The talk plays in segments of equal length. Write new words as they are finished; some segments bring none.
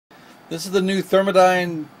This is the new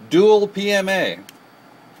Thermodyne dual PMA.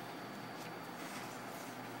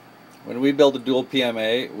 When we build a dual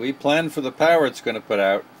PMA, we plan for the power it's going to put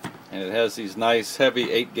out, and it has these nice heavy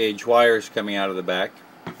 8-gauge wires coming out of the back.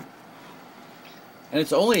 And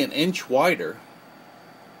it's only an inch wider,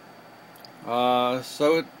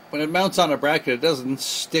 so when it mounts on a bracket, it doesn't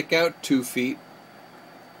stick out 2 feet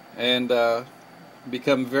and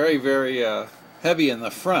become very, very heavy in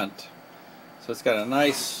the front. So it's got a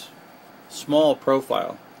nice small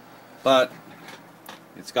profile, but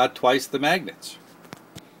it's got twice the magnets.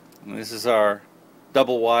 And this is our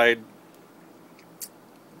double wide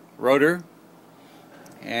rotor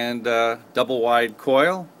and double wide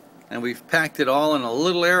coil, and we've packed it all in a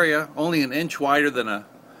little area, only an inch wider than a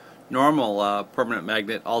normal permanent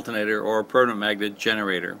magnet alternator or permanent magnet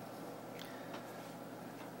generator.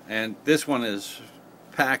 And this one is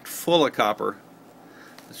packed full of copper.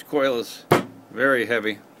 This coil is very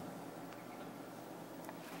heavy.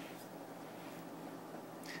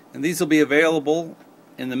 And these will be available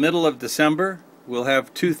in the middle of December. We'll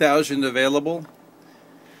have 2,000 available,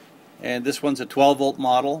 and this one's a 12-volt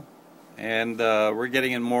model, and we're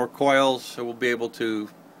getting in more coils, so we'll be able to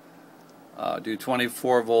do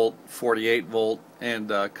 24-volt, 48-volt,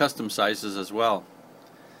 and custom sizes as well.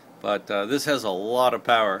 But this has a lot of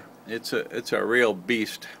power. It's a real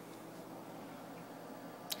beast,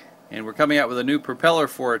 and we're coming out with a new propeller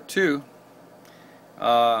for it too,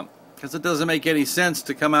 because it doesn't make any sense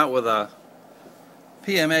to come out with a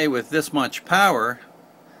PMA with this much power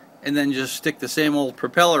and then just stick the same old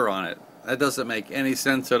propeller on it. That doesn't make any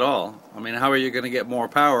sense at all. I mean, how are you going to get more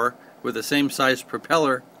power with the same size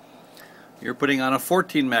propeller you're putting on a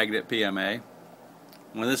 14 magnet PMA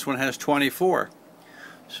when this one has 24?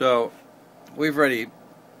 So we've already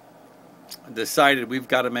decided we've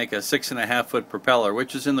got to make a 6.5-foot propeller,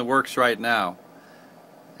 which is in the works right now,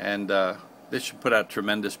 and this should put out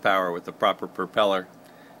tremendous power with the proper propeller,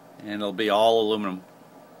 and it'll be all aluminum.